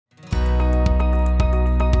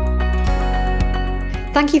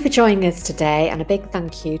Thank you for joining us today, and a big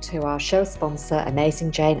thank you to our show sponsor,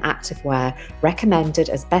 Amazing Jane Activewear, recommended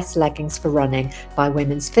as best leggings for running by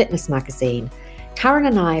Women's Fitness magazine. Karen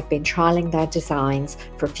and I have been trialling their designs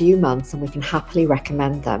for a few months and we can happily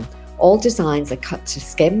recommend them. All designs are cut to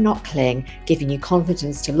skim, not cling, giving you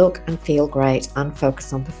confidence to look and feel great and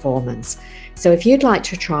focus on performance. So if you'd like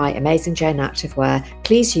to try Amazing Jane Activewear,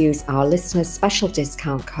 please use our listeners' special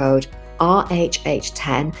discount code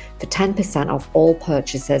RHH10 for 10% off all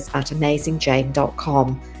purchases at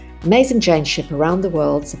AmazingJane.com. Amazing Jane ship around the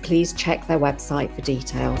world, so please check their website for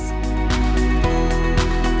details.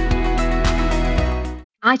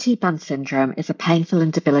 IT band syndrome is a painful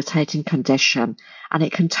and debilitating condition, and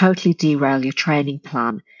it can totally derail your training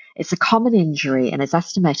plan. It's a common injury and is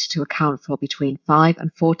estimated to account for between 5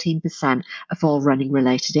 and 14% of all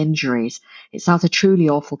running-related injuries. It sounds a truly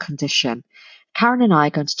awful condition. Karen and I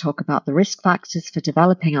are going to talk about the risk factors for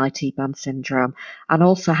developing IT band syndrome and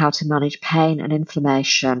also how to manage pain and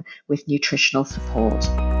inflammation with nutritional support.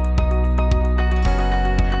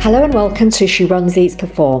 Hello and welcome to She Runs, Eats,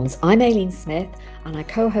 Performs. I'm Aileen Smith and I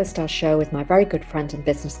co-host our show with my very good friend and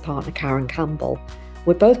business partner Karen Campbell.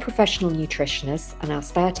 We're both professional nutritionists and our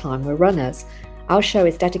spare time we're runners. Our show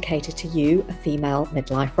is dedicated to you, a female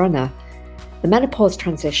midlife runner. The menopause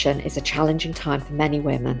transition is a challenging time for many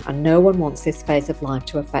women, and no one wants this phase of life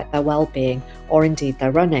to affect their well-being or indeed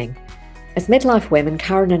their running. As midlife women,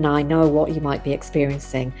 Karen and I know what you might be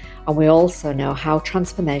experiencing, and we also know how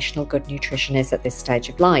transformational good nutrition is at this stage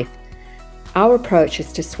of life. Our approach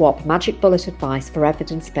is to swap magic bullet advice for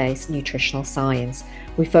evidence-based nutritional science.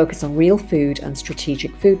 We focus on real food and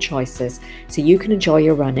strategic food choices so you can enjoy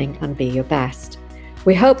your running and be your best.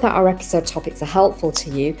 We hope that our episode topics are helpful to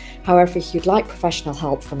you. However, if you'd like professional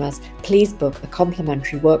help from us, please book a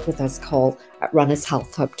complimentary Work With Us call at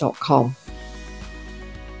runnershealthhub.com.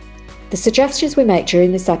 The suggestions we make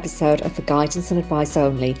during this episode are for guidance and advice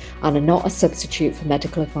only and are not a substitute for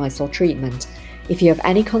medical advice or treatment. If you have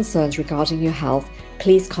any concerns regarding your health,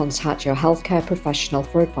 please contact your healthcare professional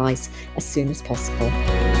for advice as soon as possible.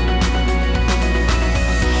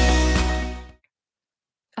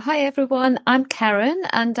 Hi everyone, I'm Karen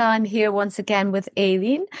and I'm here once again with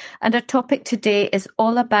Aileen, and our topic today is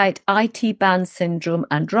all about IT band syndrome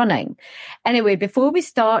and running. Anyway, before we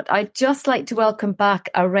start, I'd just like to welcome back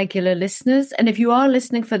our regular listeners, and if you are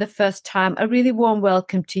listening for the first time, a really warm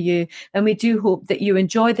welcome to you, and we do hope that you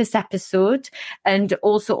enjoy this episode and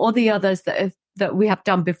also all the others that we have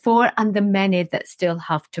done before and the many that still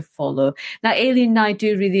have to follow. Now, Aileen and I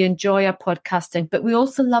do really enjoy our podcasting, but we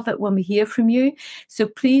also love it when we hear from you. So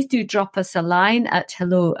please do drop us a line at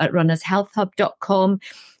hello@runnershealthhub.com.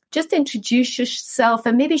 Just introduce yourself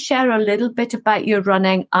and maybe share a little bit about your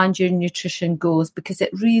running and your nutrition goals, because it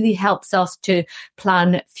really helps us to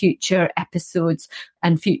plan future episodes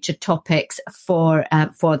and future topics for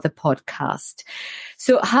the podcast.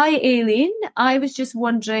 So, hi, Aileen. I was just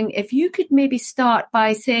wondering if you could maybe start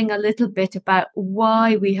by saying a little bit about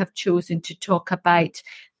why we have chosen to talk about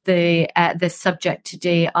the subject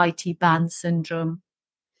today, IT band syndrome.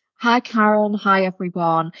 Hi, Karen. Hi,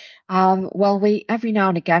 everyone. We every now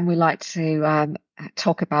and again we like to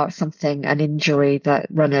talk about an injury that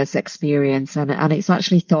runners experience, and it's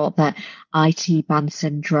actually thought that IT band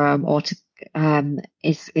syndrome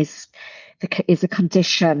is a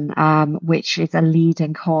condition which is a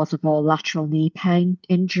leading cause of all lateral knee pain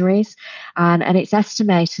injuries, and it's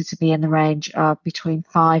estimated to be in the range of between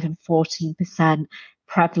 5 and 14%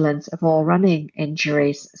 prevalence of all running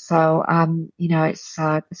injuries. So, it's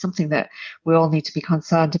something that we all need to be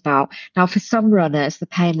concerned about. Now, for some runners, the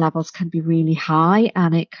pain levels can be really high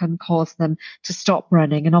and it can cause them to stop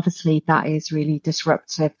running. And obviously that is really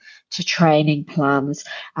disruptive to training plans.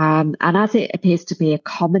 And as it appears to be a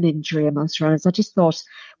common injury amongst runners, I just thought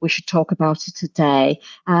we should talk about it today.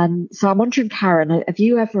 So I'm wondering, Karen, have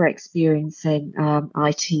you ever experienced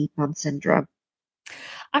IT band syndrome?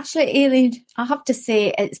 Actually, Aileen, I have to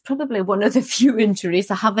say it's probably one of the few injuries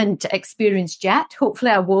I haven't experienced yet.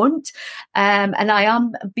 Hopefully I won't. And I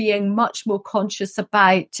am being much more conscious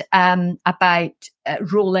about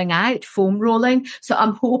rolling out, foam rolling. So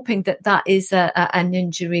I'm hoping that is an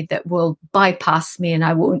injury that will bypass me and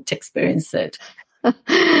I won't experience it.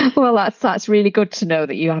 Well, that's really good to know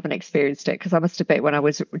that you haven't experienced it, because I must admit when I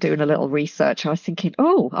was doing a little research, I was thinking,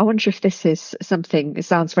 I wonder if this is something, it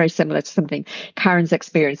sounds very similar to something Karen's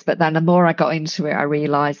experienced. But then the more I got into it, I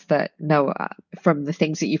realised that no, from the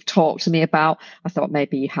things that you've talked to me about, I thought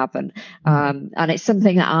maybe you haven't. And it's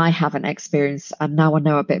something that I haven't experienced. And now I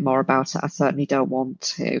know a bit more about it, I certainly don't want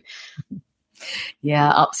to.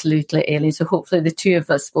 Yeah, absolutely, Aileen. So hopefully the two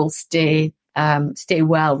of us will stay stay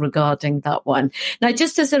well regarding that one. Now,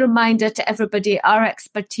 just as a reminder to everybody, our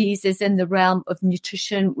expertise is in the realm of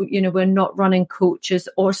nutrition. We're not running coaches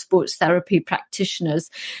or sports therapy practitioners.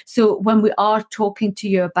 So when we are talking to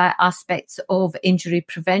you about aspects of injury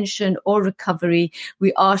prevention or recovery,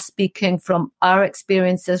 we are speaking from our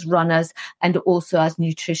experience as runners and also as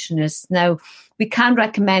nutritionists. Now, we can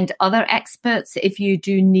recommend other experts if you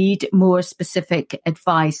do need more specific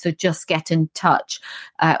advice. So just get in touch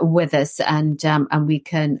with us, and we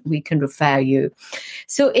can refer you.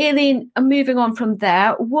 So, Aileen, moving on from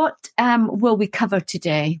there, what will we cover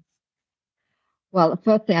today? Well, the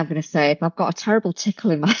first thing I'm going to say is I've got a terrible tickle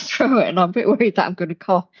in my throat, and I'm a bit worried that I'm going to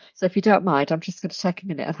cough. So if you don't mind, I'm just going to take a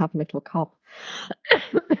minute and have a little cough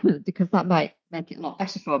because that might make it a lot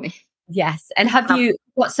better for me. Yes. And have you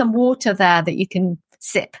got some water there that you can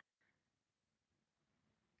sip?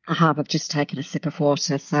 I have. I've just taken a sip of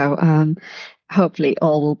water. So hopefully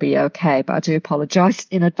all will be okay. But I do apologise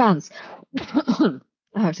in advance. Oh,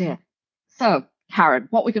 dear. So, Karen,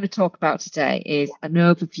 what we're going to talk about today is an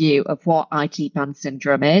overview of what IT band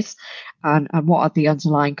syndrome is and what are the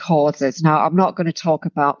underlying causes. Now, I'm not going to talk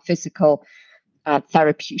about physical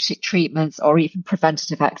therapeutic treatments or even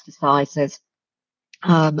preventative exercises.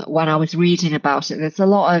 When I was reading about it, there's a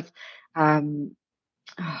lot of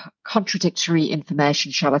contradictory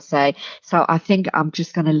information, shall I say. So I think I'm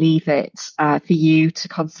just going to leave it for you to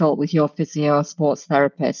consult with your physio or sports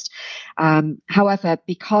therapist. However,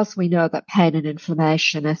 because we know that pain and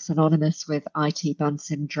inflammation are synonymous with IT band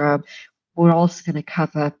syndrome, we're also going to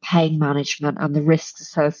cover pain management and the risks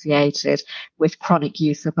associated with chronic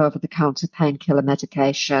use of over-the-counter painkiller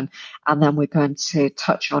medication. And then we're going to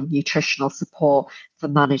touch on nutritional support for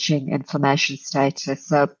managing inflammation status.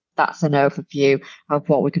 So that's an overview of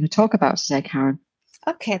what we're going to talk about today, Karen.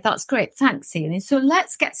 Okay, that's great. Thanks, Aileen. So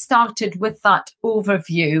let's get started with that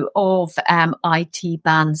overview of IT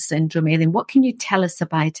band syndrome. Aileen, what can you tell us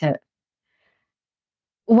about it?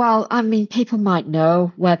 Well, I mean, people might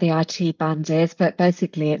know where the IT band is, but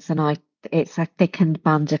basically it's a thickened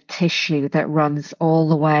band of tissue that runs all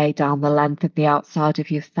the way down the length of the outside of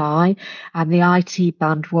your thigh. And the IT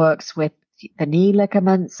band works with the knee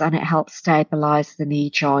ligaments and it helps stabilize the knee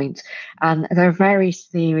joint. And there are various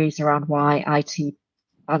theories around why IT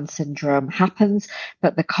band syndrome happens,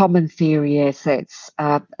 but the common theory is it's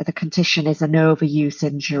the condition is an overuse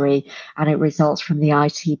injury and it results from the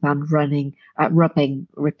IT band rubbing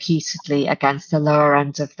repeatedly against the lower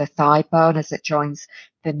end of the thigh bone as it joins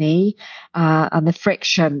the knee, and the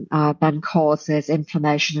friction then causes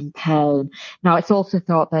inflammation and pain. Now, it's also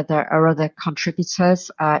thought that there are other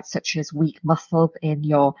contributors, such as weak muscles in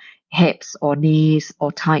your hips or knees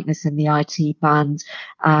or tightness in the IT band,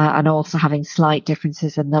 and also having slight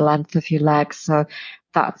differences in the length of your legs. So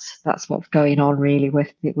that's what's going on really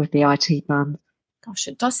with the IT band. Gosh,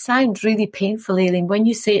 it does sound really painful, Aileen, when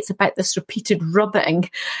you say it's about this repeated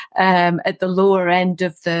rubbing at the lower end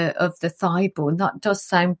of the thigh bone. That does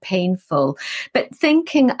sound painful. But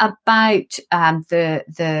thinking about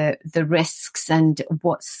the risks and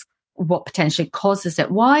what potentially causes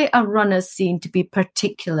it, why are runners seen to be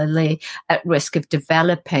particularly at risk of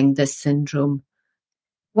developing this syndrome?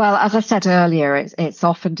 Well, as I said earlier, it's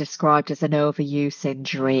often described as an overuse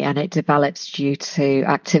injury, and it develops due to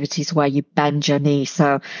activities where you bend your knee.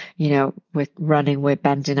 So, with running, we're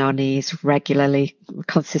bending our knees regularly,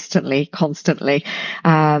 consistently, constantly.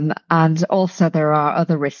 And also there are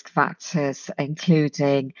other risk factors,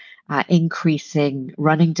 including increasing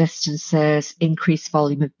running distances, increased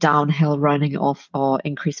volume of downhill running or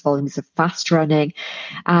increased volumes of fast running.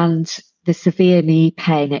 And the severe knee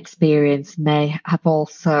pain experience may have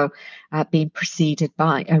also been preceded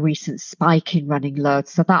by a recent spike in running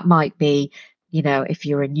loads. So that might be, if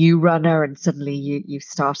you're a new runner and suddenly you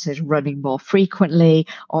started running more frequently,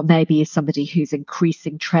 or maybe you're somebody who's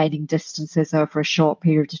increasing training distances over a short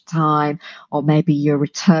period of time, or maybe you're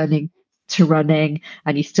returning to running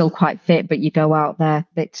and you're still quite fit, but you go out there a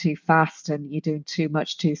bit too fast and you're doing too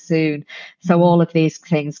much too soon. So all of these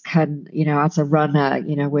things can, as a runner,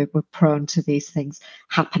 we're prone to these things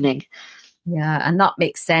happening. Yeah, and that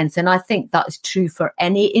makes sense. And I think that's true for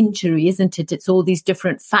any injury, isn't it? It's all these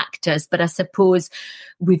different factors, but I suppose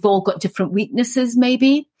we've all got different weaknesses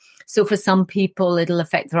maybe. So for some people, it'll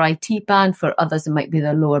affect their IT band. For others, it might be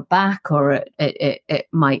their lower back, or it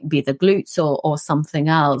might be the glutes or something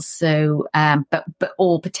else. So, but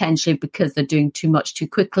all potentially because they're doing too much too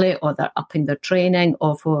quickly, or they're upping their training,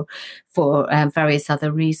 or for various other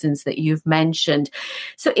reasons that you've mentioned.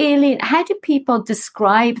 So, Aileen, how do people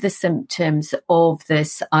describe the symptoms of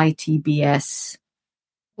this ITBS?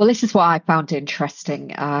 Well, this is what I found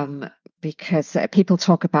interesting. because people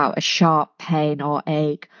talk about a sharp pain or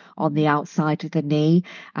ache on the outside of the knee.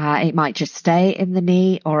 It might just stay in the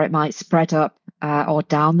knee, or it might spread up or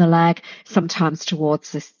down the leg, sometimes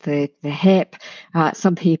towards the hip.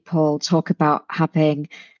 Some people talk about having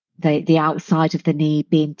the outside of the knee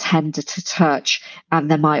being tender to touch,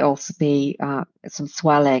 and there might also be some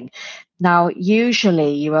swelling. Now,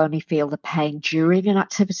 usually you only feel the pain during an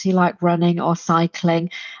activity like running or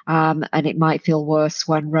cycling, and it might feel worse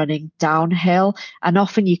when running downhill. And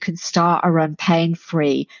often you can start a run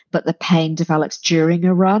pain-free, but the pain develops during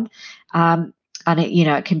a run. And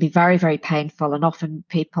it can be very, very painful. And often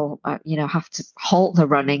people, have to halt the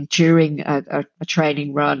running during a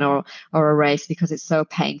training run or a race because it's so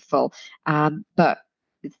painful. But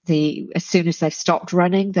as soon as they've stopped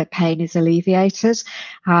running, their pain is alleviated.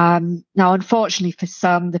 Now, unfortunately, for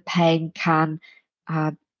some, the pain can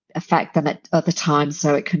affect them at other times.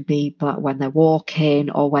 So it can be when they're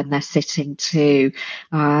walking or when they're sitting too.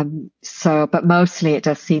 But mostly it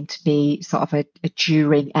does seem to be sort of a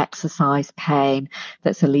during exercise pain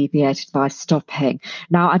that's alleviated by stopping.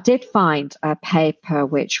 Now, I did find a paper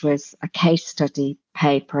which was a case study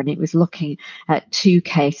paper, and it was looking at 2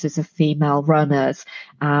 cases of female runners,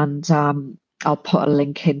 and I'll put a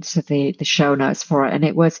link into the show notes for it. And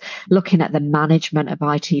it was looking at the management of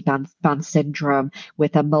IT band syndrome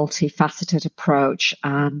with a multifaceted approach.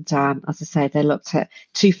 And as I say, they looked at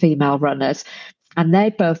 2 female runners, and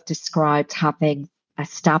they both described having a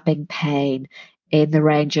stabbing pain in the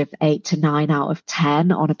range of 8 to 9 out of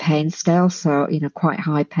 10 on a pain scale. So, quite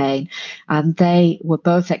high pain. And they were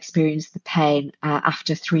both experienced the pain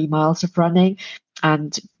after 3 miles of running.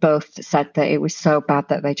 And both said that it was so bad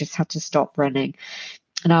that they just had to stop running.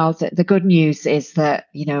 Now, the good news is that,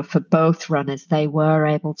 for both runners, they were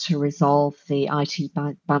able to resolve the IT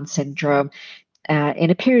band syndrome in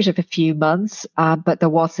a period of a few months, but there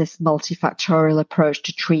was this multifactorial approach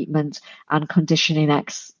to treatment and conditioning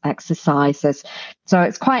exercises. So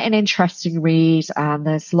it's quite an interesting read, and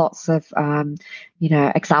there's lots of,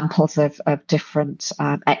 examples of different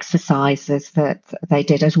exercises that they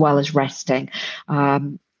did, as well as resting,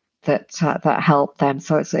 that helped them.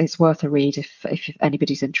 So it's worth a read if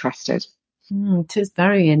anybody's interested. It is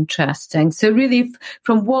very interesting. So really,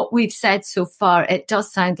 from what we've said so far, it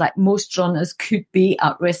does sound like most runners could be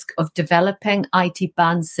at risk of developing IT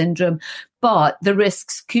band syndrome, but the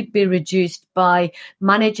risks could be reduced by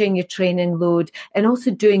managing your training load and also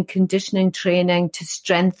doing conditioning training to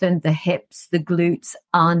strengthen the hips, the glutes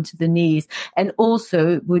and the knees. And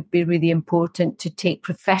also would be really important to take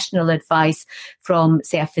professional advice from,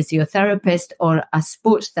 say, a physiotherapist or a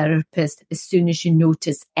sports therapist as soon as you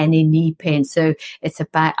notice any knee pain. So it's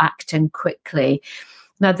about acting quickly.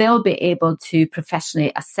 Now, they'll be able to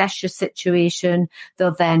professionally assess your situation.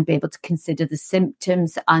 They'll then be able to consider the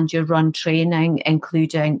symptoms and your run training,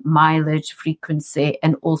 including mileage, frequency,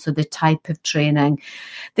 and also the type of training.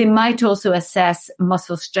 They might also assess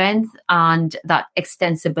muscle strength and that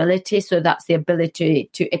extensibility. So that's the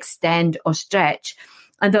ability to extend or stretch.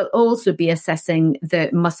 And they'll also be assessing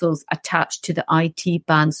the muscles attached to the IT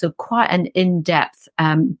band. So quite an in-depth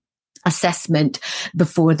assessment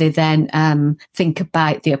before they then think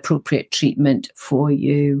about the appropriate treatment for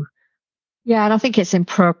you. Yeah, and I think it's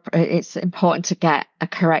important to get a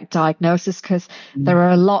correct diagnosis, because there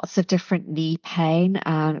are lots of different knee pain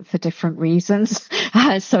for different reasons.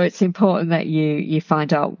 So it's important that you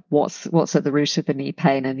find out what's at the root of the knee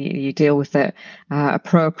pain, and you deal with it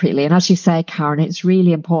appropriately. And as you say, Karen, it's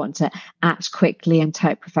really important to act quickly and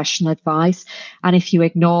take professional advice. And if you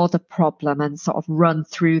ignore the problem and sort of run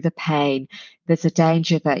through the pain, there's a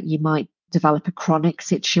danger that you might develop a chronic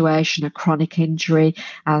situation, a chronic injury,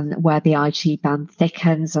 and where the IT band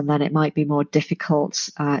thickens, and then it might be more difficult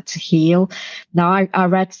to heal. Now, I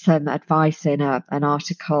read some advice in an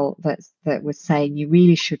article that was saying you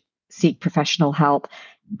really should seek professional help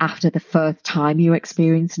after the first time you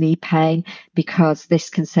experience knee pain, because this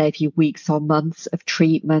can save you weeks or months of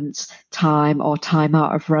treatment time or time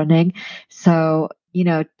out of running. So,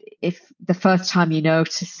 if the first time you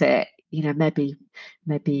notice it,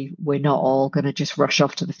 maybe we're not all going to just rush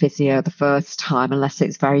off to the physio the first time unless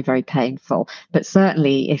it's very, very painful. But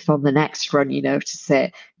certainly if on the next run you notice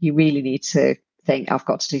it, you really need to think, I've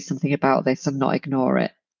got to do something about this and not ignore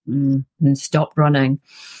it. And stop running.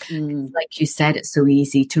 Like you said, it's so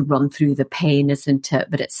easy to run through the pain, isn't it?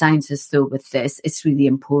 But it sounds as though with this, it's really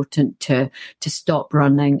important to stop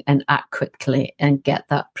running and act quickly and get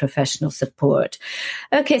that professional support.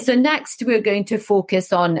 Okay, so next we're going to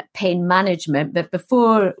focus on pain management. But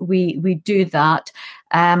before we do that,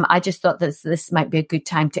 I just thought that this might be a good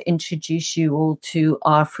time to introduce you all to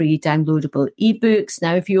our free downloadable ebooks.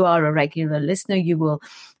 Now, if you are a regular listener, you will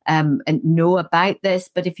know about this.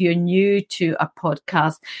 But if you're new to our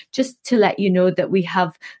podcast, just to let you know that we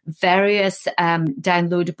have various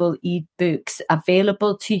downloadable ebooks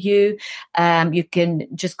available to you. You can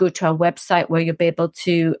just go to our website where you'll be able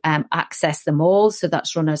to access them all. So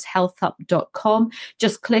that's runnershealthup.com.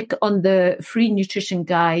 Just click on the free nutrition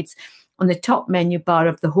guides on the top menu bar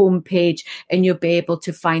of the homepage, and you'll be able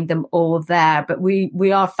to find them all there. But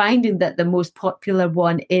we are finding that the most popular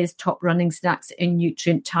one is Top Running Snacks and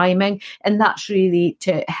Nutrient Timing, and that's really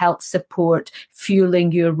to help support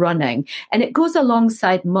fueling your running. And it goes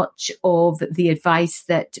alongside much of the advice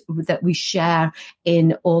that we share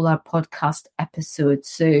in all our podcast episodes.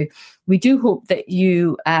 So we do hope that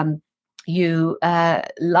you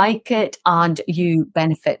like it and you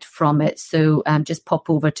benefit from it. So just pop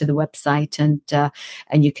over to the website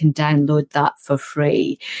and you can download that for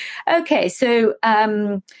free. Okay, so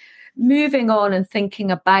moving on and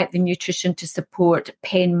thinking about the nutrition to support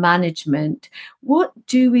pain management, what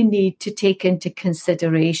do we need to take into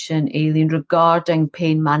consideration, Aileen, regarding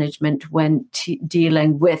pain management when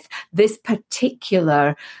dealing with this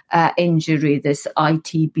particular injury, this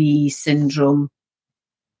ITB syndrome?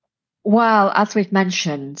 Well, as we've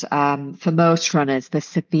mentioned, for most runners, the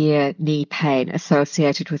severe knee pain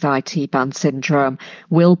associated with IT band syndrome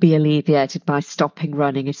will be alleviated by stopping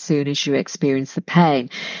running as soon as you experience the pain.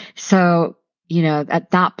 So, at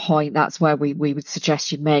that point, that's where we would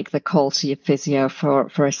suggest you make the call to your physio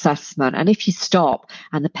for assessment. And if you stop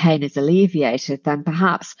and the pain is alleviated, then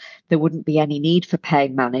perhaps there wouldn't be any need for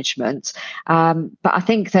pain management. But I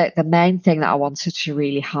think that the main thing that I wanted to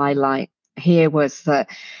really highlight here was that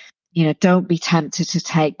don't be tempted to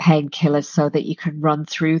take painkillers so that you can run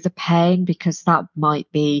through the pain, because that might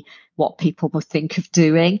be what people will think of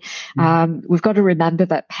doing. We've got to remember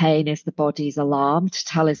that pain is the body's alarm to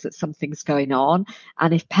tell us that something's going on.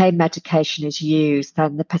 And if pain medication is used,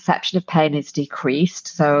 then the perception of pain is decreased.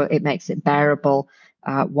 So it makes it bearable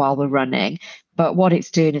while we're running. But what it's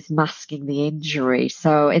doing is masking the injury.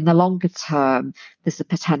 So in the longer term, there's a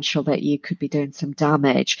potential that you could be doing some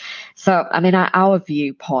damage. So, our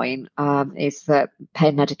viewpoint is that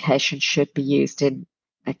pain medication should be used in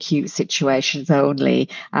acute situations only,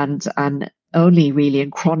 and only really in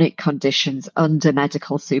chronic conditions under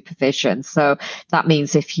medical supervision. So that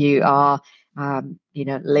means if you are,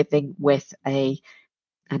 living with an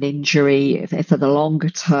injury for the longer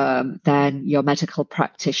term, then your medical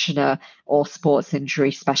practitioner or sports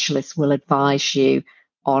injury specialist will advise you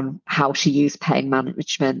on how to use pain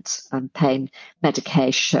management and pain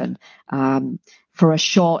medication for a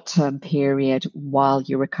short-term period while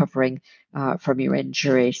you're recovering from your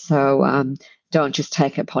injury. So don't just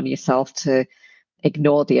take it upon yourself to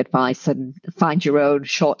ignore the advice and find your own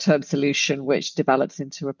short-term solution, which develops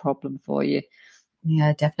into a problem for you.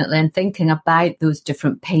 Yeah, definitely. And thinking about those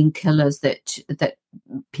different painkillers that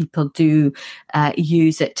people do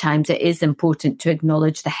use at times, it is important to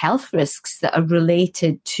acknowledge the health risks that are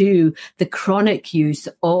related to the chronic use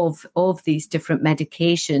of these different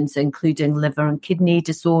medications, including liver and kidney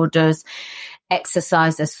disorders,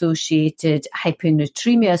 exercise-associated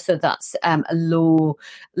hyponatremia, so that's low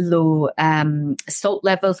salt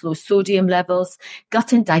levels, low sodium levels,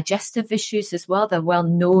 gut and digestive issues as well. They're well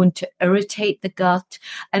known to irritate the gut,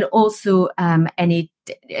 and also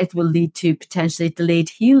it will lead to potentially delayed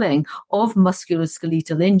healing of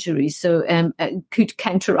musculoskeletal injuries. So it could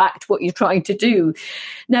counteract what you're trying to do.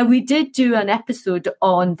 Now, we did do an episode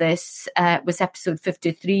on this. It was episode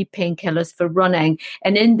 53, painkillers for running.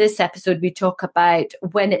 And in this episode, we talk about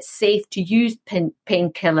when it's safe to use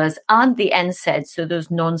painkillers and the NSAIDs, so those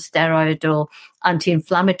non-steroidal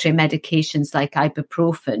anti-inflammatory medications like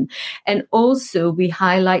ibuprofen. And also we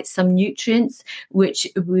highlight some nutrients which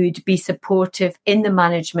would be supportive in the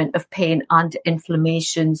management of pain and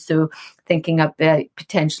inflammation. So thinking about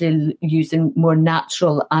potentially using more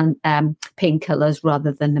natural painkillers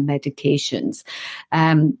rather than the medications.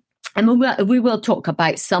 And we will talk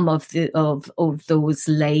about some of those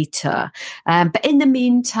later. But in the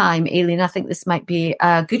meantime, Aileen, I think this might be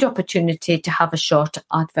a good opportunity to have a short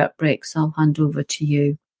advert break. So I'll hand over to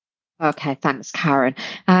you. Okay, thanks, Karen.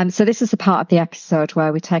 So this is the part of the episode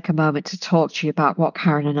where we take a moment to talk to you about what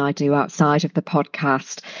Karen and I do outside of the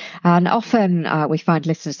podcast. And often we find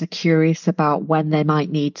listeners are curious about when they might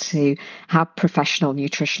need to have professional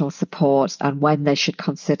nutritional support and when they should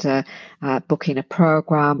consider booking a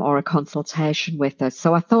program or a consultation with us.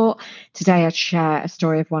 So I thought today I'd share a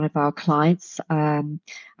story of one of our clients. I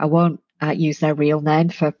won't use their real name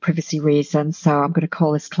for privacy reasons. So I'm going to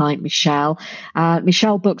call this client Michelle.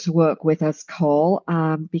 Michelle booked a work with us call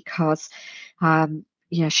because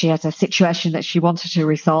she had a situation that she wanted to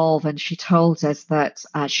resolve, and she told us that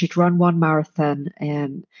she'd run one marathon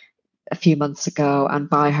a few months ago, and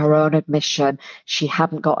by her own admission, she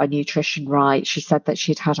hadn't got her nutrition right. She said that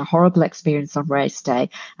she'd had a horrible experience on race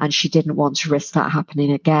day, and she didn't want to risk that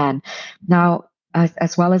happening again. Now,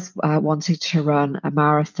 as well as wanting to run a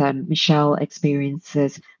marathon, Michelle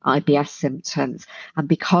experiences IBS symptoms. And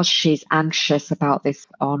because she's anxious about this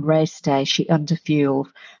on race day, she underfuels,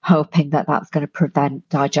 hoping that that's going to prevent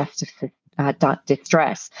digestive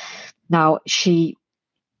distress. Now, she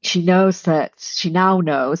now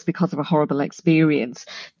knows, because of a horrible experience,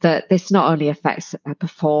 that this not only affects her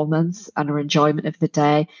performance and her enjoyment of the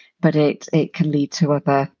day, but it can lead to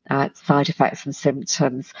other side effects and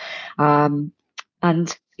symptoms.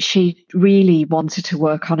 And she really wanted to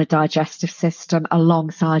work on a digestive system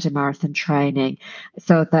alongside a marathon training,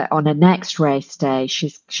 so that on her next race day,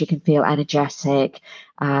 she can feel energetic,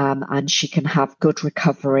 and she can have good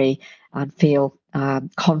recovery and feel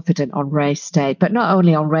confident on race day. But not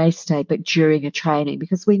only on race day, but during a training,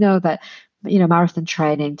 because we know that marathon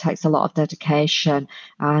training takes a lot of dedication,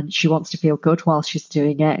 and she wants to feel good while she's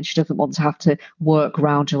doing it, and she doesn't want to have to work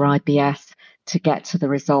around her IBS to get to the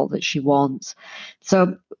result that she wants.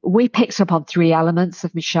 So we picked up on 3 elements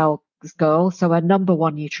of Michelle's goal. So her number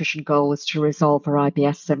one nutrition goal was to resolve her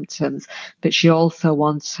IBS symptoms, but she also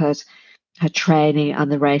wanted her training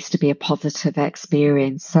and the race to be a positive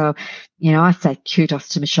experience. So, I say kudos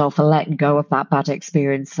to Michelle for letting go of that bad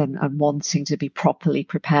experience and wanting to be properly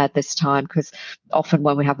prepared this time, because often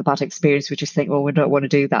when we have a bad experience, we just think, well, we don't want to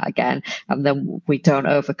do that again. And then we don't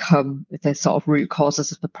overcome the sort of root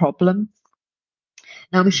causes of the problem.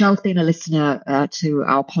 Now, Michelle's been a listener to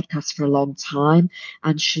our podcast for a long time,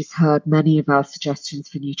 and she's heard many of our suggestions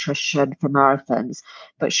for nutrition for marathons,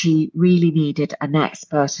 but she really needed an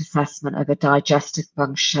expert assessment of her digestive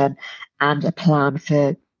function and a plan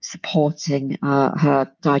for supporting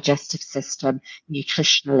her digestive system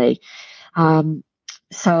nutritionally.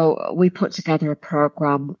 So we put together a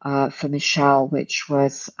program for Michelle, which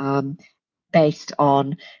was based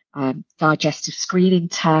on digestive screening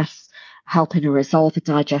tests, helping her resolve the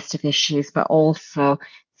digestive issues, but also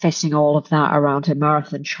fitting all of that around her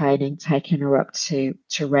marathon training, taking her up to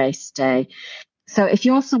race day. So if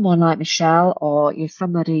you're someone like Michelle, or you're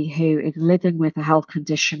somebody who is living with a health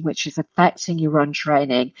condition which is affecting your run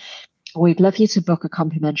training, we'd love you to book a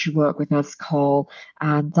complimentary Work With Us call,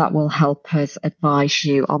 and that will help us advise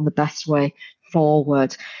you on the best way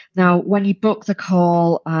forward. Now, when you book the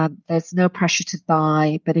call, there's no pressure to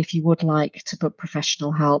buy, but if you would like to book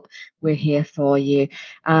professional help, we're here for you.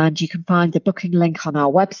 And you can find the booking link on our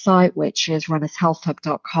website, which is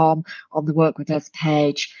runnershealthhub.com, on the Work With Us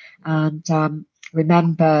page. And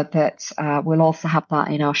remember that we'll also have that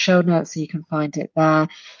in our show notes, so you can find it there.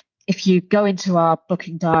 If you go into our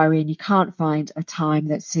booking diary and you can't find a time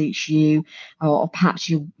that suits you, or perhaps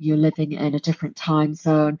you're living in a different time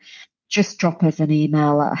zone, just drop us an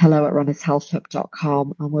email at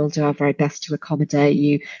hello@runnershealthhub.com, and we'll do our very best to accommodate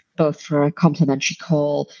you, both for a complimentary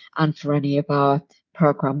call and for any of our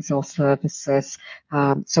programs or services.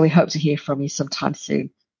 So we hope to hear from you sometime soon.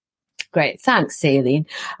 Great. Thanks, Aileen.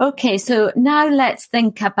 Okay, so now let's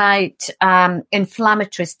think about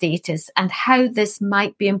inflammatory status and how this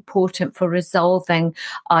might be important for resolving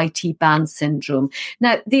IT band syndrome.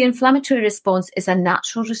 Now, the inflammatory response is a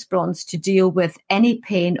natural response to deal with any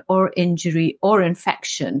pain or injury or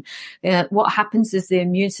infection. What happens is the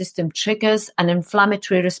immune system triggers an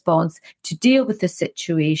inflammatory response to deal with the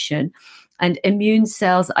situation, and immune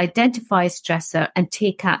cells identify a stressor and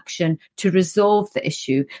take action to resolve the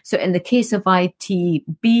issue. So in the case of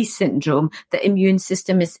ITB syndrome, the immune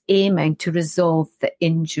system is aiming to resolve the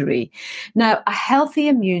injury. Now, a healthy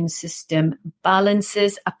immune system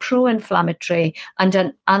balances a pro-inflammatory and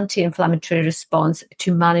an anti-inflammatory response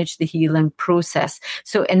to manage the healing process.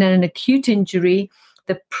 So in an acute injury,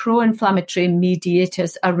 the pro-inflammatory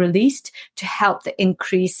mediators are released to help the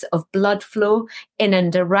increase of blood flow in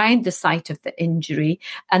and around the site of the injury,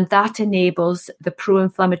 and that enables the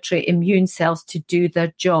pro-inflammatory immune cells to do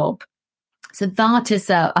their job. So that is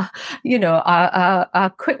a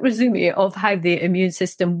quick resume of how the immune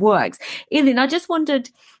system works. Aileen, I just wondered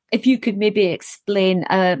if you could maybe explain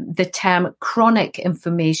the term chronic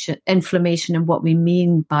inflammation and what we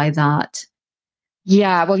mean by that.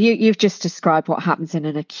 Yeah, well, you've just described what happens in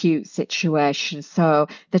an acute situation. So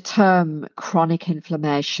the term chronic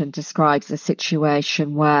inflammation describes a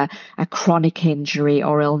situation where a chronic injury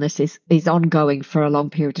or illness is ongoing for a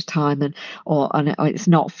long period of time or it's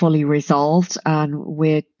not fully resolved. And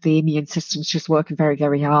the immune system's just working very,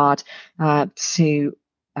 very hard to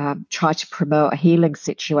try to promote a healing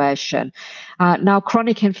situation. Now,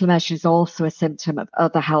 chronic inflammation is also a symptom of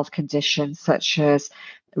other health conditions such as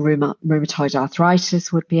rheumatoid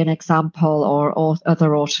arthritis would be an example, or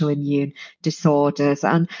other autoimmune disorders.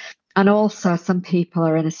 And also some people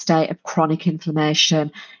are in a state of chronic inflammation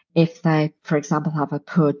if they, for example, have a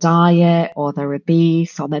poor diet, or they're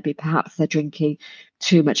obese, or maybe perhaps they're drinking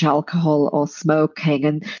too much alcohol or smoking.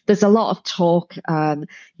 And there's a lot of talk,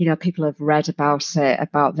 people have read about it,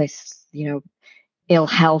 about this, ill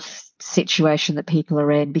health situation that people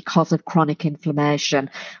are in because of chronic inflammation.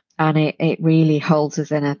 And it really holds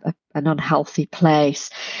us in an unhealthy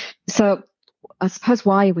place. So I suppose,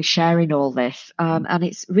 why are we sharing all this? And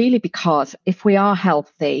it's really because if we are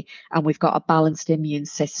healthy and we've got a balanced immune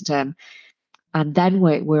system, and then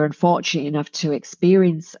we're unfortunate enough to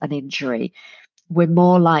experience an injury, we're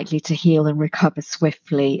more likely to heal and recover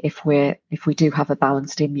swiftly if we do have a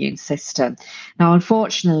balanced immune system. Now,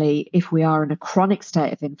 unfortunately, if we are in a chronic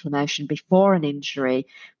state of inflammation before an injury,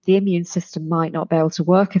 the immune system might not be able to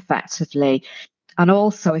work effectively. And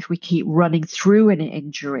also, if we keep running through an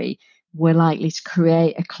injury, we're likely to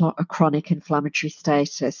create a chronic inflammatory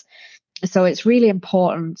status. So it's really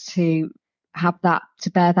important to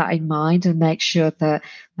bear that in mind and make sure that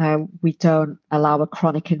we don't allow a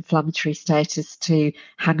chronic inflammatory status to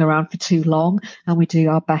hang around for too long, and we do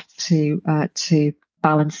our best to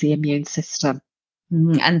balance the immune system.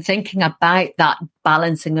 And thinking about that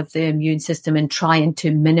balancing of the immune system and trying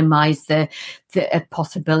to minimize the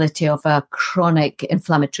possibility of a chronic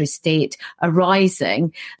inflammatory state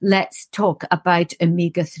arising, let's talk about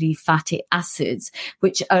omega-3 fatty acids,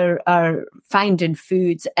 which are found in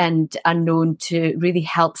foods and are known to really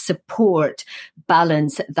help support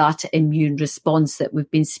balance that immune response that we've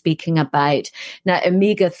been speaking about. Now,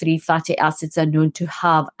 omega-3 fatty acids are known to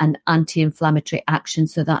have an anti-inflammatory action,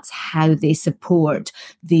 so that's how they support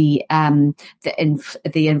the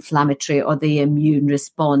inflammatory or the immune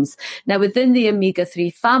response. Now, within the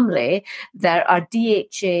omega-3 family, there are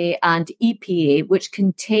DHA and EPA, which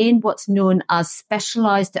contain what's known as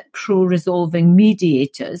specialized pro-resolving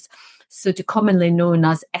mediators, so commonly known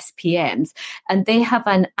as SPMs, and they have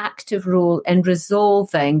an active role in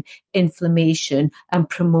resolving inflammation and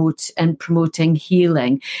promoting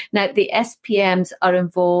healing. Now, the SPMs are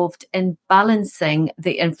involved in balancing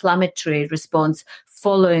the inflammatory response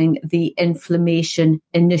following the inflammation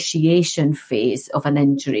initiation phase of an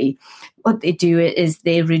injury. What they do is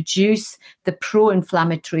they reduce the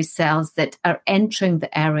pro-inflammatory cells that are entering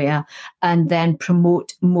the area and then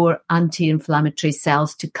promote more anti-inflammatory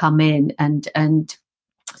cells to come in and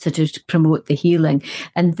so to promote the healing.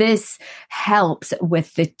 And this helps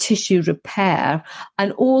with the tissue repair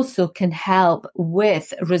and also can help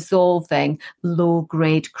with resolving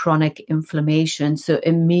low-grade chronic inflammation. So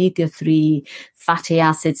omega-3 fatty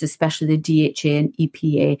acids, especially the DHA and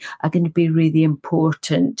EPA, are going to be really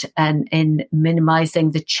important in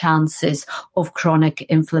minimizing the chances of chronic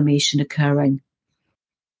inflammation occurring.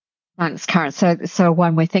 Thanks, Karen. So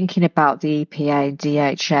when we're thinking about the EPA and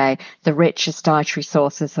DHA, the richest dietary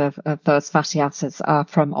sources of those fatty acids are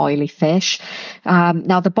from oily fish.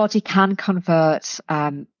 Now, the body can convert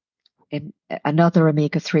another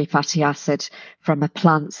omega-3 fatty acid from a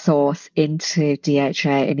plant source into DHA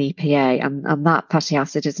and EPA, and that fatty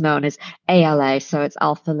acid is known as ALA, so it's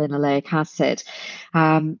alpha-linoleic acid.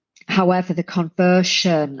 However, the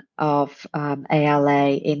conversion of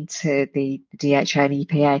ALA into the DHA and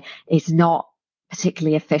EPA is not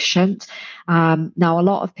particularly efficient. Now, a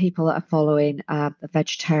lot of people that are following a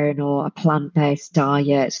vegetarian or a plant-based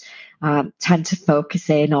diet tend to focus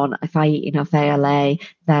in on, if I eat enough ALA,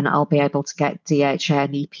 then I'll be able to get DHA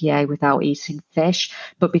and EPA without eating fish.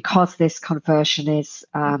 But because this conversion is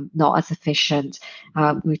not as efficient,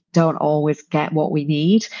 we don't always get what we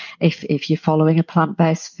need if you're following a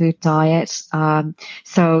plant-based food diet.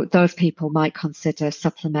 So those people might consider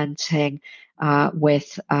supplementing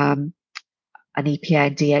with an EPA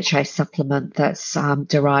and DHA supplement that's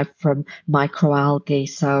derived from microalgae,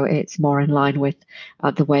 so it's more in line with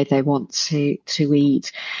the way they want to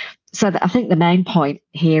eat. I think the main point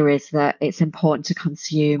here is that it's important to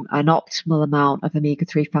consume an optimal amount of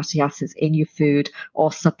omega-3 fatty acids in your food or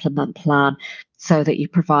supplement plan so that you're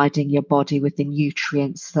providing your body with the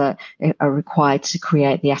nutrients that are required to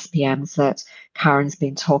create the SPMs that Karen's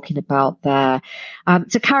been talking about there.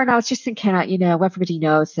 So Karen, I was just thinking, everybody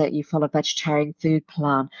knows that you follow a vegetarian food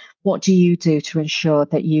plan. What do you do to ensure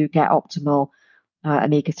that you get optimal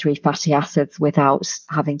omega-3 fatty acids without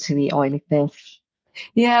having to eat oily fish?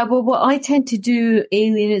 Yeah, well, what I tend to do,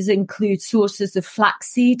 Aileen, is include sources of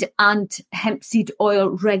flaxseed and hemp seed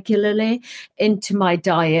oil regularly into my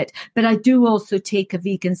diet. But I do also take a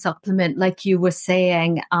vegan supplement, like you were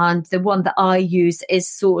saying, and the one that I use is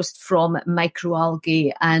sourced from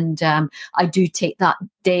microalgae. And I do take that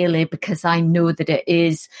daily because I know that it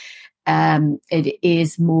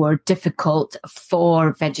is more difficult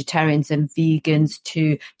for vegetarians and vegans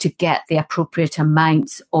to get the appropriate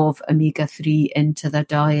amounts of omega-3 into their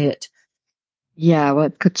diet. Yeah, well,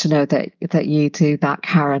 it's good to know that you do that,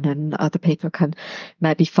 Karen, and other people can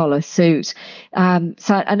maybe follow suit. So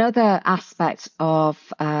another aspect of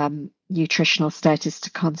nutritional status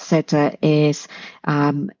to consider is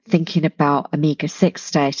thinking about omega-6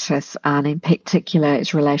 status, and in particular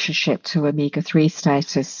its relationship to omega-3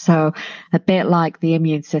 status. So a bit like the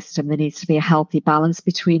immune system, there needs to be a healthy balance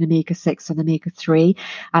between omega-6 and omega-3.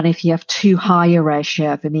 And if you have too high a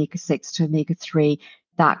ratio of omega-6 to omega-3,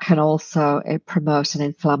 that can also promote an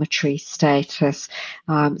inflammatory status.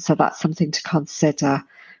 So that's something to consider.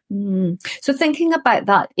 So thinking about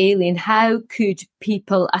that, Aileen, how could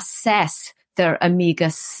people assess their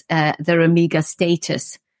omega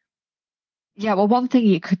status? Yeah, well, one thing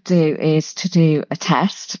you could do is to do a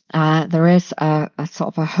test. There is a sort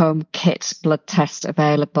of a home kit blood test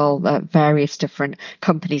available. Various different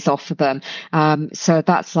companies offer them. So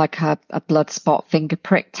that's like a blood spot finger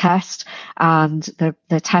prick test. And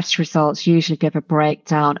the test results usually give a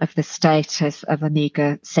breakdown of the status of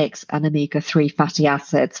omega-6 and omega-3 fatty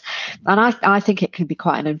acids. And I think it can be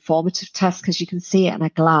quite an informative test because you can see at a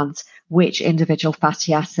glance which individual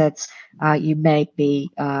fatty acids you may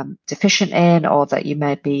be deficient in, or that you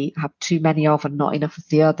may have too many of and not enough of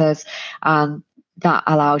the others. And that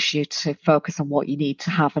allows you to focus on what you need to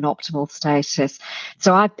have an optimal status.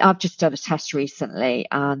 So I've just done a test recently,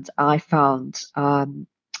 and I found on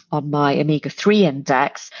my omega-3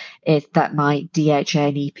 index is that my DHA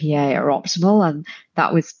and EPA are optimal, and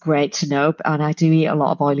that was great to know. And I do eat a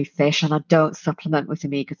lot of oily fish, and I don't supplement with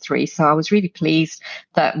omega-3. So I was really pleased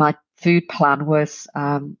that my food plan was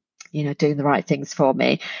doing the right things for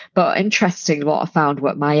me. But interestingly, what I found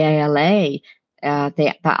was my ALA,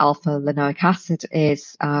 that alpha linoleic acid,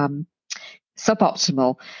 is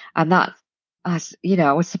suboptimal. And that, as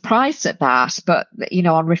I was surprised at that. But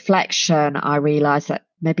on reflection, I realized that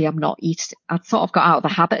maybe I'm not eating. I'd sort of got out of the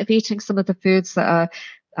habit of eating some of the foods that are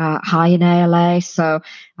high in ALA. So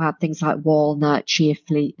things like walnut, chia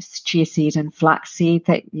seed, and flaxseed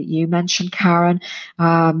that you mentioned, Karen.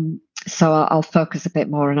 So I'll focus a bit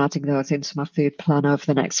more on adding those into my food plan over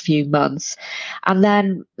the next few months. And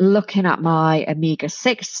then looking at my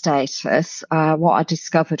omega-6 status, what I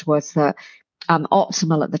discovered was that I'm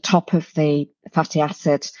optimal at the top of the fatty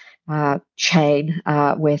acid chain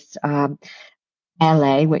with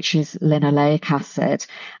LA, which is linoleic acid.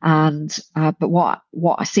 And but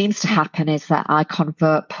what seems to happen is that I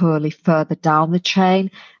convert poorly further down the chain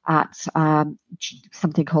at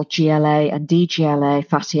something called GLA and DGLA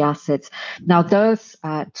fatty acids. Now those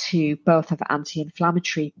two both have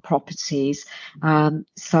anti-inflammatory properties,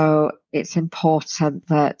 so it's important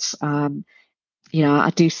that I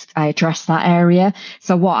address that area.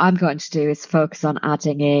 So what I'm going to do is focus on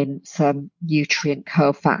adding in some nutrient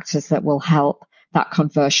cofactors that will help that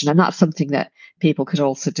conversion. And that's something that people could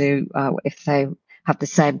also do if they have the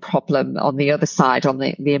same problem on the other side, on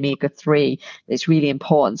the omega-3. It's really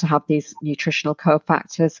important to have these nutritional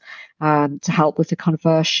cofactors to help with the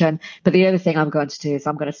conversion. But the other thing I'm going to do is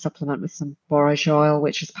I'm going to supplement with some borage oil,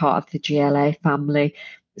 which is part of the GLA family.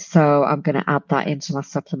 So I'm going to add that into my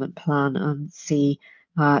supplement plan and see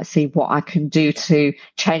what I can do to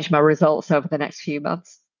change my results over the next few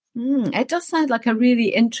months. It does sound like a really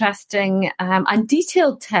interesting and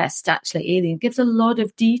detailed test, actually, Aileen. It gives a lot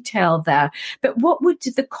of detail there. But what would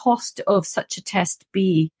the cost of such a test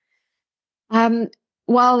be?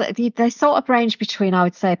 Well, they sort of range between, I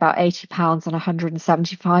would say, about £80 and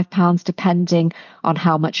 £175, depending on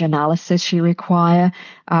how much analysis you require.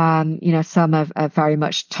 Some are very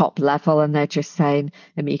much top level, and they're just saying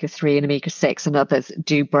omega-3 and omega-6, and others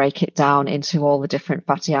do break it down into all the different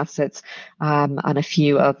fatty acids and a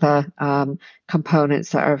few other components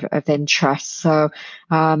that are of interest. So,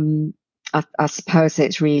 I suppose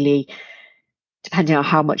it's really depending on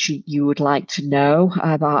how much you would like to know.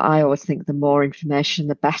 But I always think the more information,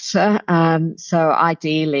 the better. So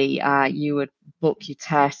ideally, you would book your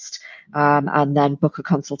test and then book a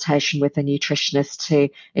consultation with a nutritionist to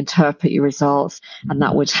interpret your results, and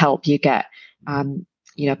that would help you get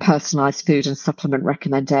personalized food and supplement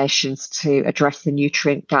recommendations to address the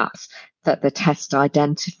nutrient gaps that the test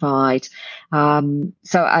identified. So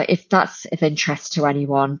if that's of interest to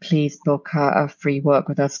anyone, please book a free Work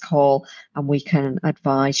With Us call and we can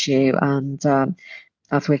advise you. And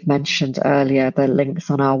as we've mentioned earlier, the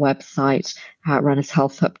link's on our website at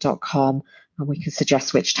runnershealthhub.com, and we can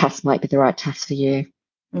suggest which test might be the right test for you.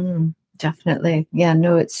 Definitely. Yeah,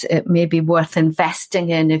 no, it may be worth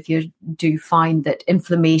investing in if you do find that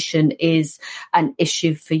inflammation is an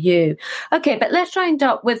issue for you. Okay, but let's round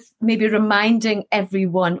up with maybe reminding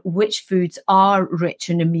everyone which foods are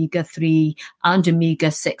rich in omega-3 and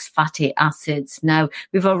omega-6 fatty acids. Now,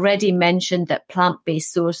 we've already mentioned that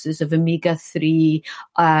plant-based sources of omega-3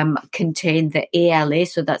 contain the ALA,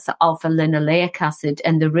 so that's the alpha-linoleic acid,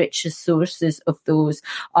 and the richest sources of those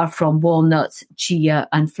are from walnuts, chia,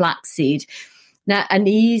 and flaxseed. Now, an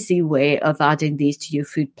easy way of adding these to your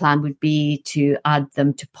food plan would be to add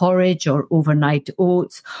them to porridge or overnight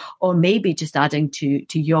oats, or maybe just adding to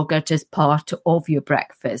yogurt as part of your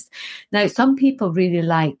breakfast. Now, some people really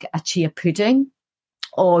like a chia pudding,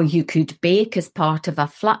 or you could bake as part of a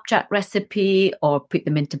flapjack recipe, or put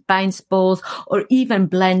them into bounce balls, or even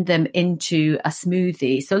blend them into a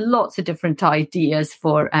smoothie. So lots of different ideas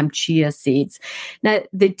for chia seeds. Now,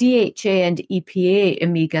 the DHA and EPA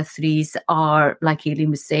omega-3s are, like Aileen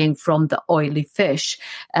was saying, from the oily fish,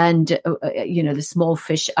 and the small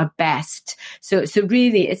fish are best. So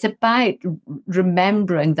really, it's about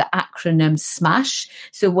remembering the acronym SMASH.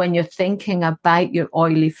 So when you're thinking about your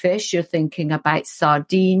oily fish, you're thinking about sardines,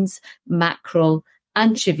 mackerel,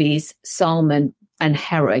 anchovies, salmon, and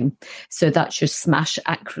herring. So that's your SMASH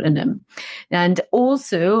acronym. And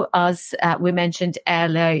also, as we mentioned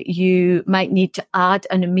earlier, you might need to add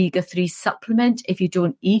an omega-3 supplement if you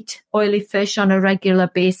don't eat oily fish on a regular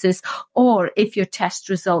basis, or if your test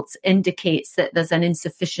results indicates that there's an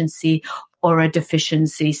insufficiency or a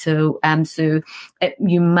deficiency. So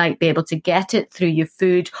you might be able to get it through your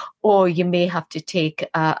food, or you may have to take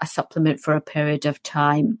a supplement for a period of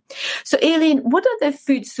time. So Aileen, what are the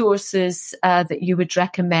food sources that you would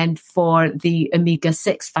recommend for the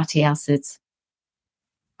omega-6 fatty acids?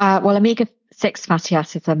 Well, omega-6 fatty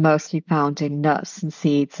acids are mostly found in nuts and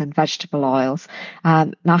seeds and vegetable oils. Now,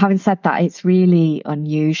 having said that, it's really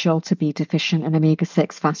unusual to be deficient in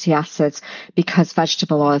omega-6 fatty acids because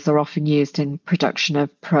vegetable oils are often used in production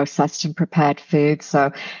of processed and prepared foods.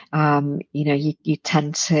 So, you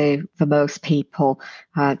tend to, for most people,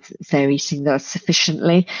 they're eating those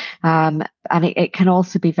sufficiently. And it can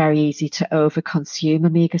also be very easy to overconsume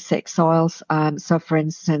omega-6 oils. So, for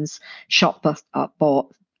instance,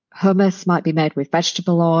 shop-bought hummus might be made with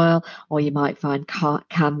vegetable oil, or you might find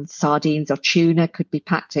canned sardines or tuna could be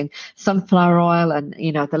packed in sunflower oil, and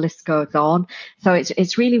the list goes on. So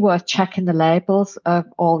it's really worth checking the labels of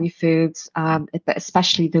all your foods, but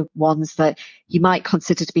especially the ones that you might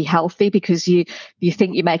consider to be healthy, because you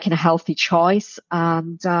think you're making a healthy choice,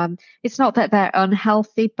 and it's not that they're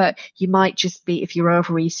unhealthy, but you might just be, if you're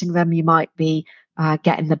overeating them, you might be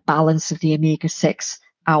getting the balance of the omega-6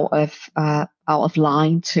 out of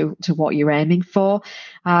line to what you're aiming for.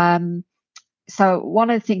 So one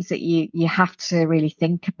of the things that you have to really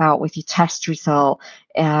think about with your test result,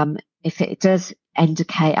 if it does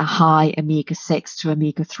indicate a high omega-6 to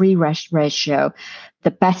omega-3 ratio,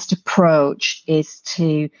 the best approach is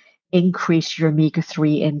to increase your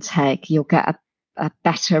omega-3 intake. You'll get a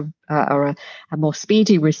better or a more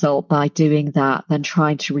speedy result by doing that than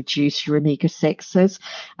trying to reduce your omega-6s,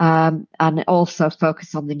 and also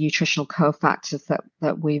focus on the nutritional cofactors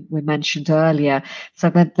that we mentioned earlier. So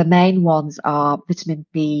the main ones are vitamin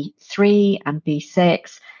B3 and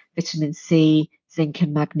B6, vitamin C, zinc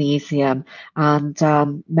and magnesium,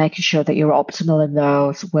 and making sure that you're optimal in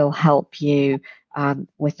those will help you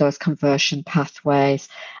with those conversion pathways.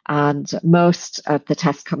 And most of the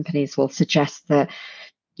test companies will suggest that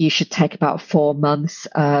you should take about 4 months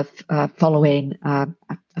of following a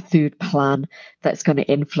food plan that's going to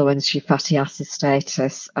influence your fatty acid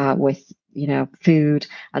status with food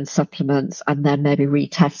and supplements, and then maybe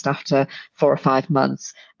retest after 4 or 5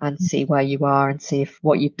 months and see where you are and see if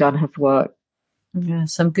what you've done has worked. Yeah,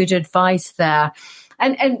 some good advice there.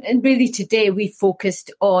 And really today we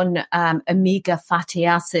focused on omega fatty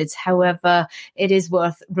acids. However, it is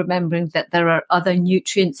worth remembering that there are other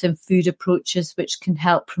nutrients and food approaches which can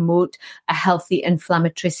help promote a healthy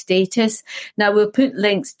inflammatory status. Now, we'll put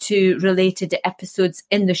links to related episodes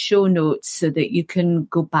in the show notes so that you can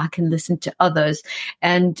go back and listen to others.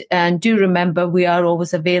 And do remember, we are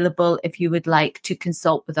always available if you would like to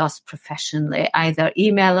consult with us professionally. Either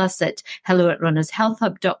email us at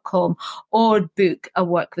hello@runnershealthhub.com or book a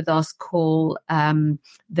work with us call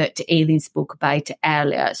that Aileen spoke about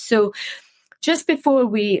earlier. So just before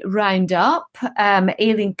we round up,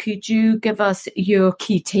 Aileen, could you give us your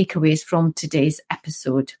key takeaways from today's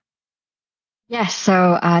episode? Yes,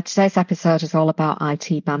 so today's episode is all about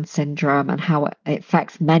IT band syndrome and how it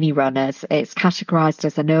affects many runners. It's categorized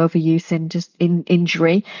as an overuse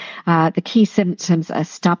injury. The key symptoms are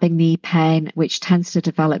stabbing knee pain, which tends to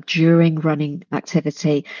develop during running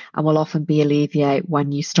activity and will often be alleviated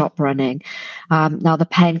when you stop running. Now, the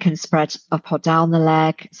pain can spread up or down the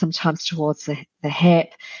leg, sometimes towards the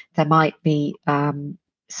hip. There might be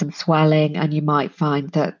some swelling, and you might find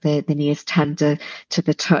that the knee is tender to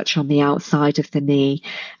the touch on the outside of the knee.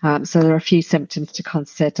 So there are a few symptoms to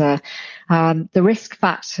consider. The risk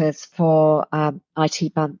factors for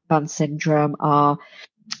IT band syndrome are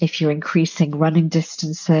if you're increasing running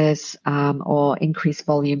distances or increased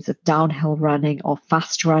volumes of downhill running or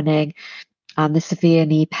fast running. And the severe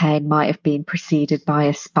knee pain might have been preceded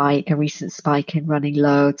by a recent spike in running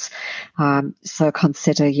loads. So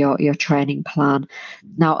consider your training plan.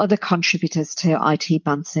 Now, other contributors to IT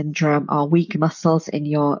band syndrome are weak muscles in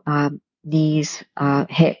your knees,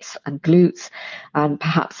 hips and glutes, and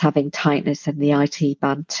perhaps having tightness in the IT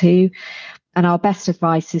band too. And our best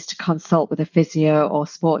advice is to consult with a physio or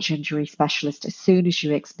sports injury specialist as soon as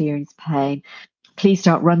you experience pain. Please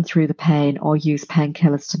don't run through the pain or use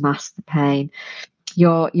painkillers to mask the pain.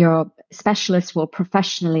 Your specialist will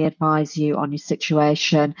professionally advise you on your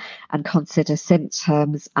situation and consider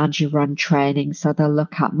symptoms and your run training. So they'll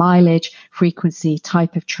look at mileage, frequency,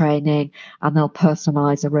 type of training, and they'll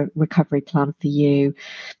personalize a recovery plan for you.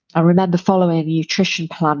 And remember, following a nutrition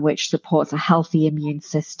plan which supports a healthy immune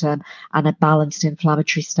system and a balanced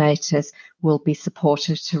inflammatory status will be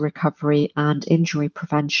supportive to recovery and injury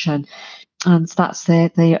prevention. And that's the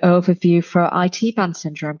overview for IT band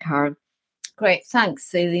syndrome, Karen. Great.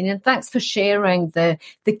 Thanks, Aileen. And thanks for sharing the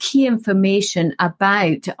key information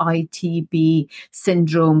about ITB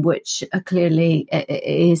syndrome, which clearly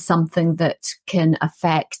is something that can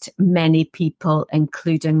affect many people,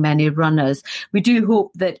 including many runners. We do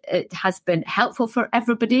hope that it has been helpful for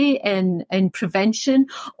everybody in prevention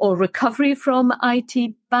or recovery from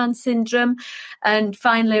IT band syndrome. And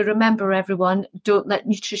finally, remember, everyone, don't let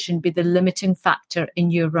nutrition be the limiting factor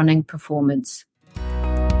in your running performance.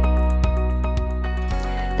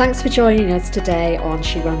 Thanks for joining us today on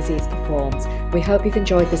She Runs, Eats, Performs. We hope you've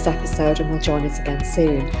enjoyed this episode and will join us again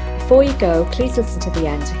soon. Before you go, please listen to the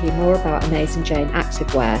end to hear more about Amazing Jane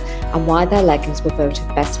Activewear and why their leggings were voted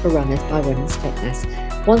best for runners by Women's Fitness.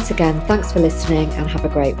 Once again, thanks for listening and have a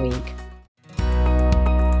great week.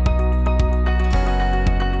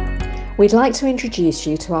 We'd like to introduce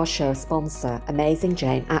you to our show sponsor, Amazing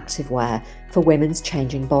Jane Activewear, for women's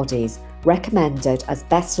changing bodies, recommended as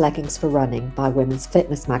best leggings for running by Women's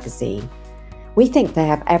Fitness magazine. We think they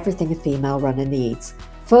have everything a female runner needs.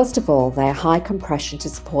 First of all, they are high compression to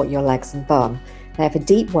support your legs and bum. They have a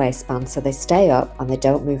deep waistband so they stay up and they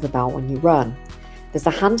don't move about when you run. There's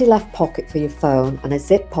a handy left pocket for your phone and a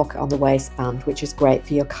zip pocket on the waistband, which is great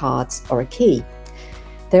for your cards or a key.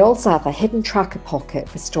 They also have a hidden tracker pocket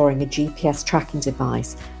for storing a GPS tracking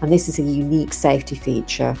device, and this is a unique safety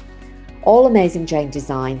feature. All Amazing Jane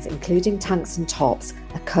designs, including tanks and tops,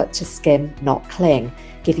 are cut to skim, not cling,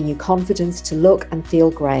 giving you confidence to look and feel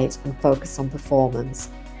great and focus on performance.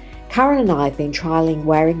 Karen and I have been trialling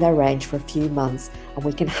wearing their range for a few months, and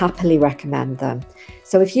we can happily recommend them.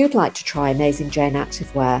 So if you'd like to try Amazing Jane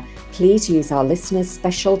Activewear, please use our listeners'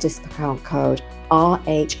 special discount code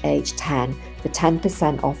RHH10 for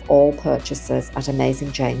 10% off all purchases at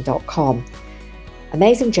AmazingJane.com.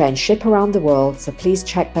 Amazing Jane ship around the world, so please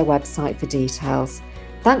check their website for details.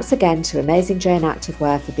 Thanks again to Amazing Jane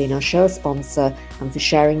Activewear for being our show sponsor and for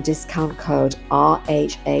sharing discount code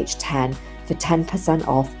RHH10 for 10%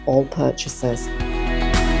 off all purchases.